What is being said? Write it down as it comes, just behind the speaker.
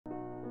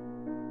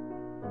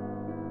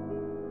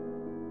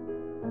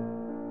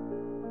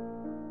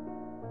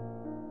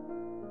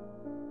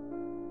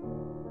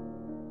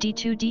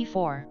d2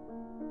 d4,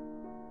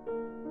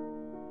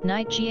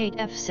 knight g8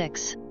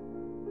 f6,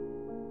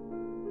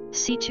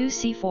 c2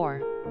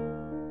 c4,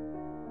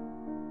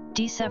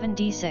 d7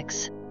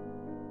 d6,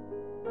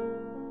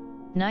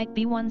 knight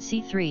b1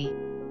 c3,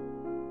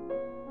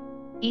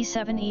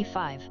 e7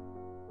 e5,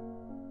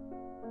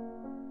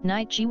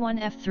 knight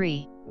g1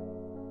 f3,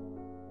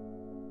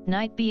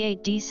 knight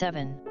b8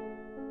 d7,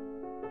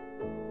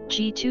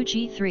 g2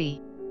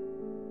 g3,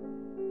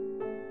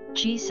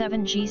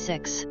 g7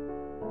 g6,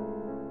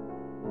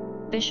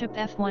 bishop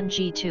f1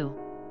 g2,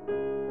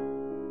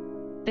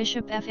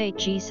 bishop f8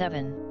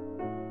 g7,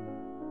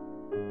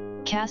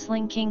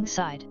 castling king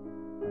side,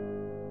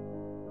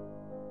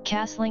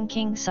 castling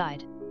king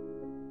side,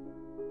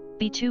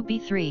 b2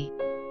 b3,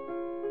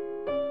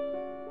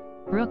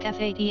 rook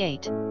f8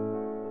 e8,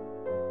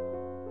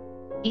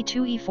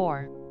 e2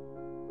 e4,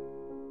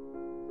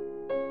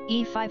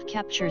 e5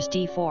 captures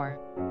d4,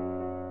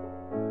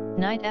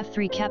 knight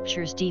f3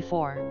 captures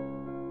d4,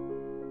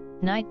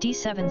 knight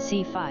d7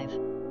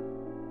 c5,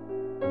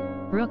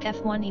 rook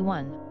f1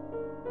 e1,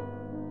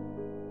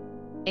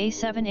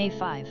 a7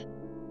 a5,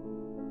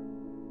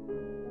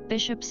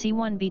 bishop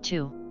c1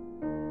 b2,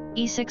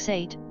 e6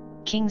 8,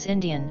 king's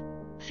Indian,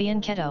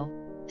 fianchetto,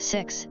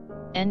 6,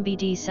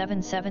 NBD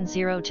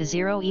 770 to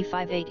 0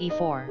 e5 8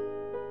 e4,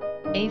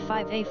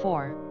 a5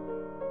 a4,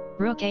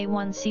 rook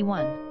a1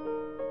 c1,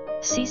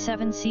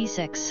 c7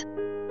 c6,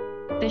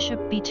 bishop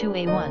b2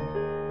 a1,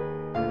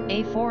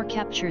 a4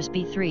 captures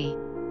b3,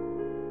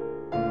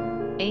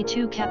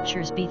 a2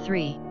 captures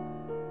b3,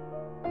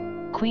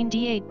 queen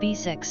d8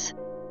 b6,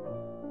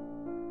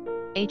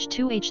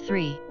 h2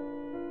 h3,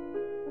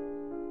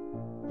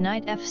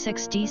 knight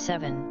f6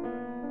 d7,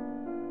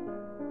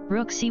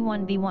 rook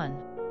c1 b1,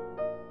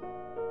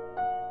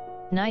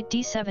 knight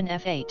d7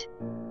 f8,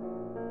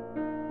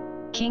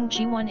 king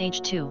g1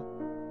 h2,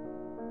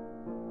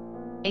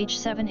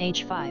 h7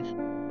 h5,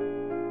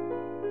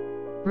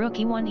 rook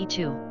e1 e2,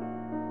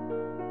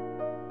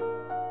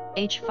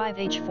 h5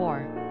 h4,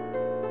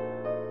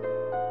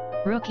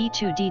 rook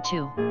e2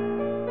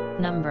 d2,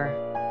 number,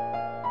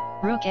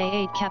 rook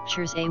a8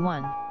 captures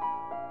a1,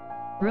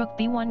 rook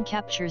b1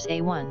 captures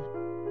a1,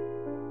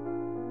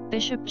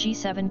 bishop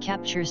g7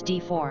 captures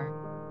d4,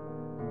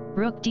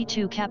 rook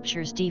d2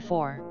 captures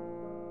d4,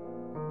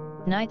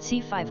 knight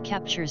c5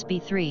 captures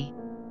b3,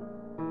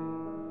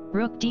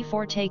 rook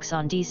d4 takes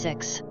on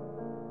d6,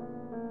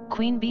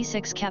 queen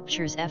b6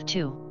 captures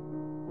f2,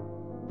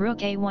 rook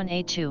a1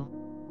 a2,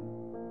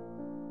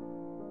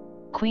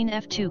 queen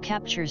f2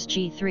 captures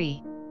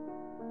g3,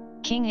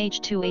 king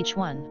h2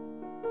 h1,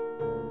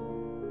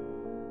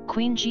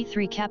 queen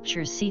g3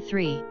 captures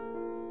c3,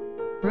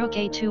 rook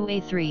a2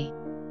 a3,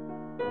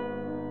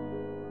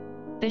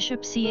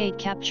 bishop c8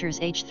 captures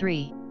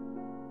h3,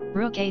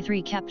 rook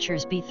a3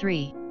 captures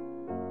b3,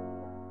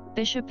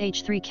 bishop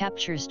h3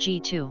 captures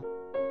g2,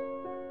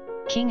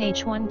 king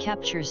h1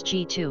 captures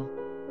g2,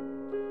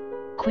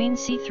 queen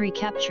c3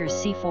 captures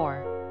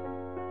c4,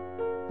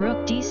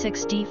 rook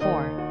d6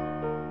 d4,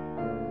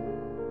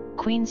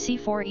 queen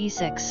c4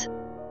 e6,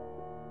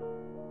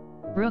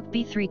 rook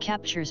b3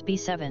 captures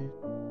b7,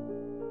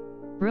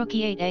 rook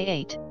e8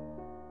 a8,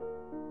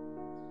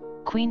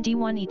 queen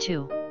d1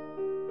 e2,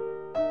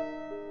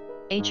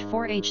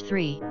 h4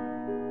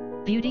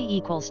 h3, beauty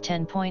equals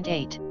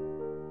 10.8.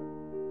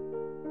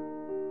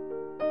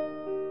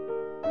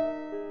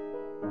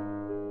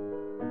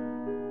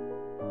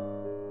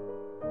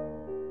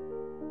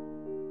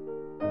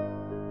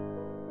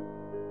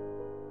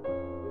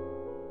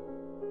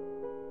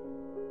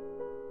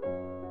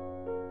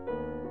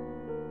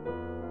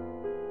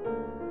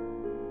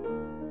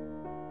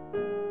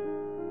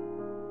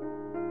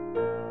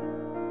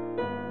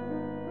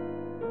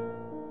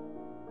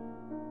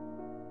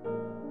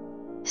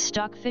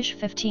 Stockfish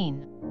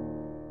 15.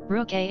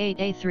 Rook a8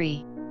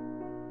 a3.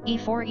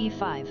 e4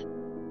 e5.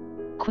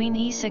 Queen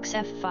e6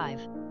 f5.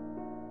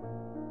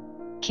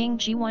 King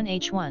g1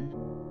 h1.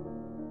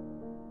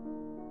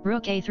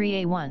 Rook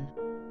a3 a1.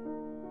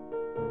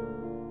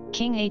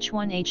 King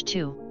h1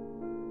 h2.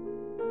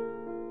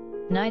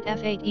 Knight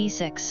f8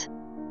 e6.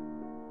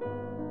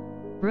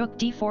 Rook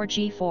d4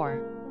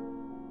 g4.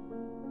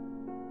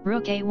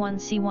 Rook a1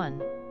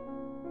 c1.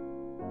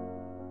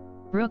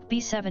 Rook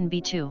b7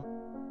 b2.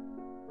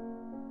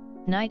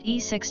 Knight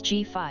e6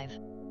 g5.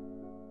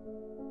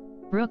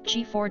 Rook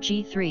g4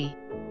 g3.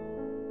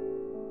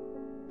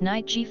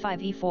 Knight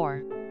g5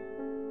 e4.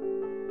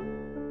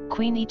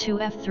 Queen e2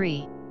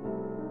 f3.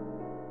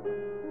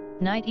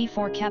 Knight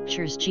e4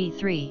 captures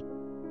g3.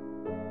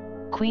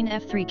 Queen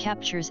f3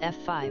 captures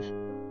f5.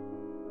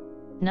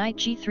 Knight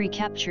g3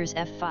 captures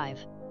f5.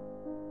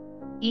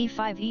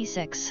 e5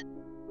 e6.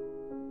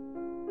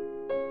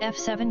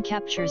 f7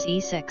 captures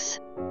e6.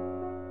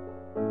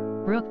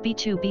 Rook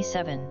b2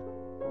 b7.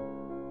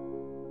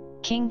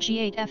 King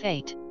g8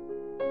 f8.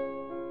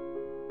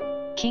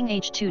 King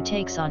h2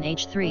 takes on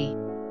h3.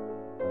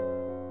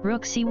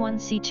 Rook c1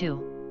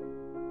 c2.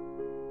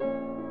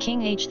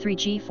 King h3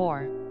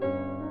 g4.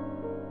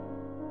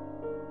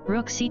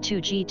 Rook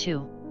c2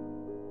 g2.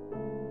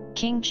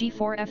 King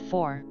g4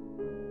 f4.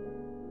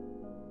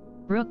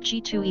 Rook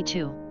g2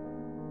 e2.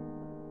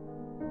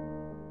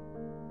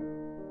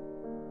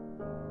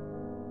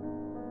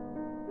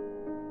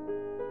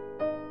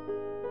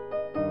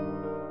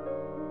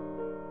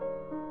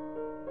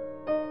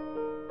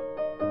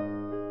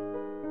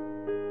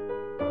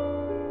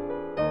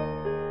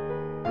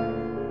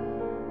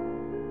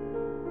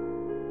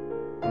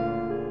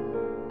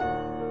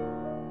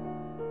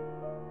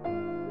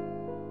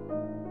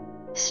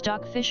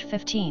 Stockfish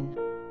 15.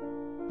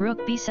 Rook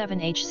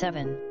b7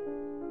 h7.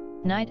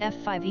 Knight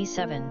f5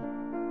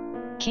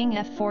 e7. King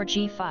f4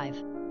 g5.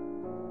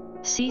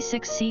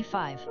 c6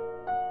 c5.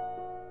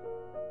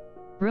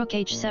 Rook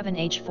h7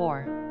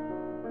 h4.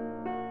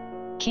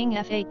 King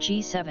f8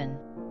 g7.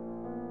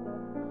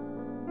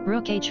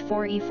 Rook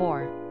h4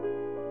 e4.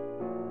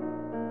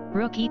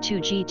 Rook e2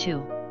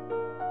 g2.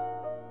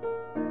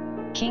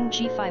 King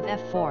g5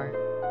 f4.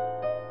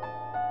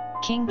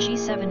 King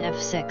g7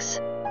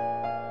 f6.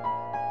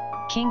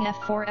 King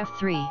f4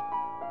 f3.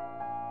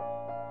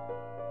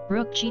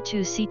 Rook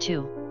g2 c2.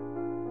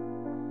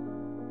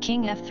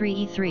 King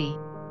f3 e3.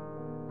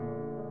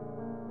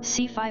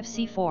 c5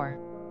 c4.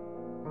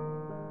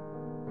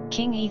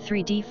 King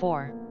e3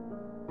 d4.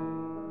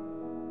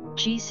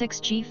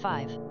 g6 g5.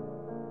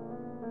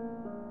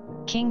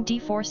 King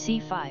d4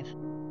 c5.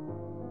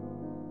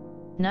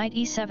 Knight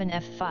e7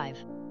 f5.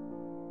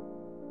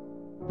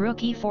 Rook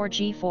e4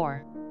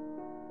 g4.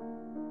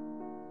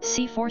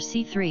 c4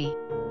 c3.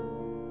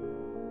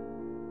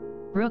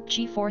 Rook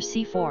g4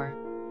 c4.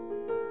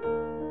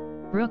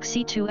 Rook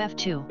c2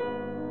 f2.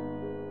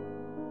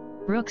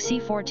 Rook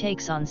c4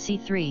 takes on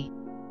c3.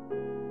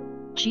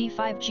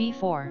 g5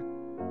 g4.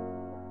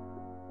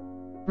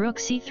 Rook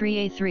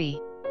c3 a3.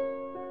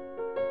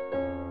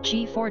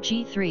 g4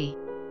 g3.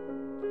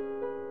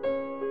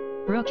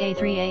 Rook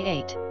a3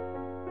 a8.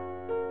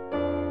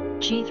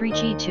 g3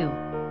 g2.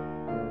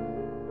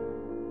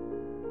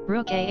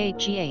 Rook a8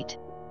 g8.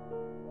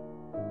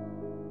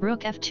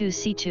 Rook f2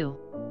 c2.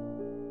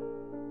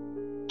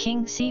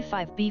 King c5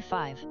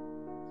 b5.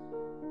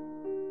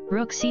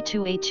 Rook c2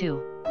 a2.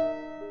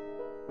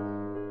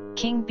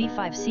 King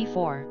b5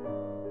 c4.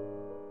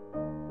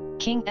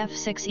 King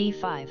f6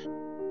 e5.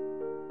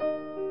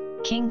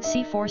 King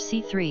c4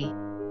 c3.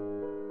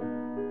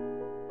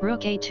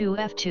 Rook a2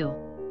 f2.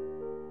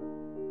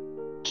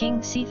 King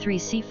c3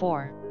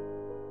 c4.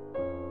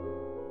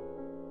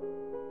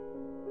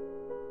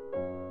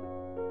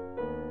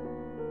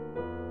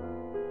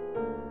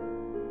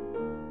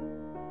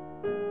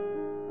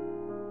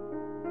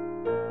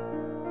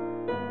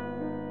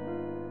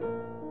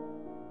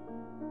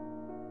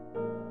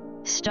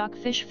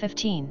 Stockfish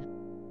 15.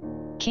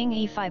 King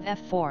e5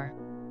 f4.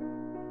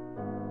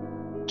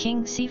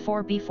 King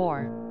c4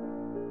 b4.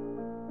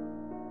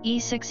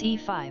 e6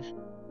 e5.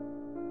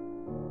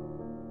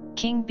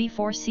 King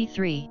b4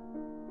 c3.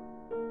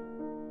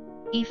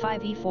 e5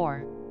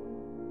 e4.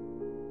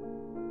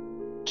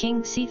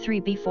 King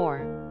c3 b4.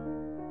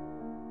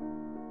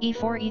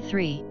 e4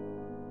 e3.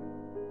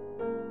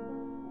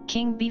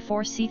 King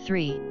b4 c3.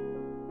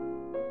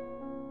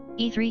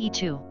 e3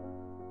 e2.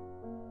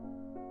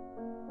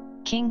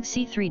 King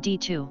c3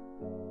 d2.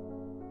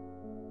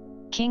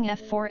 King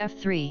f4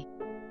 f3.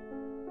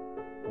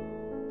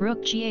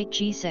 Rook g8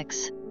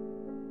 g6.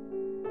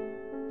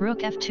 Rook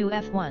f2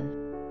 f1.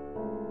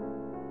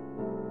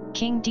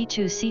 King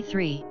d2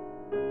 c3.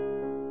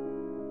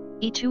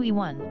 e2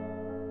 e1.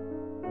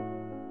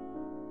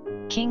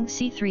 King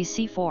c3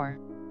 c4.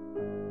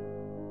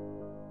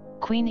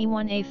 Queen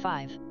e1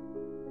 a5.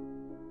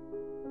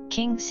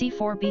 King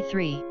c4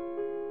 b3.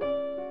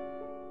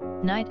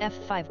 Knight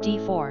f5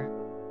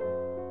 d4.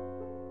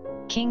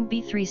 King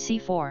b3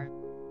 c4.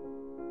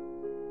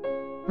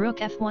 Rook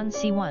f1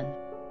 c1.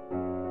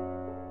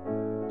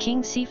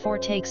 King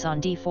c4 takes on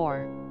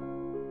d4.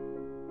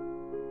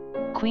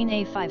 Queen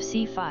a5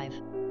 c5.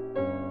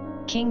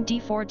 King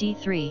d4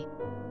 d3.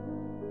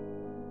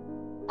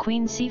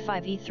 Queen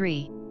c5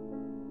 e3.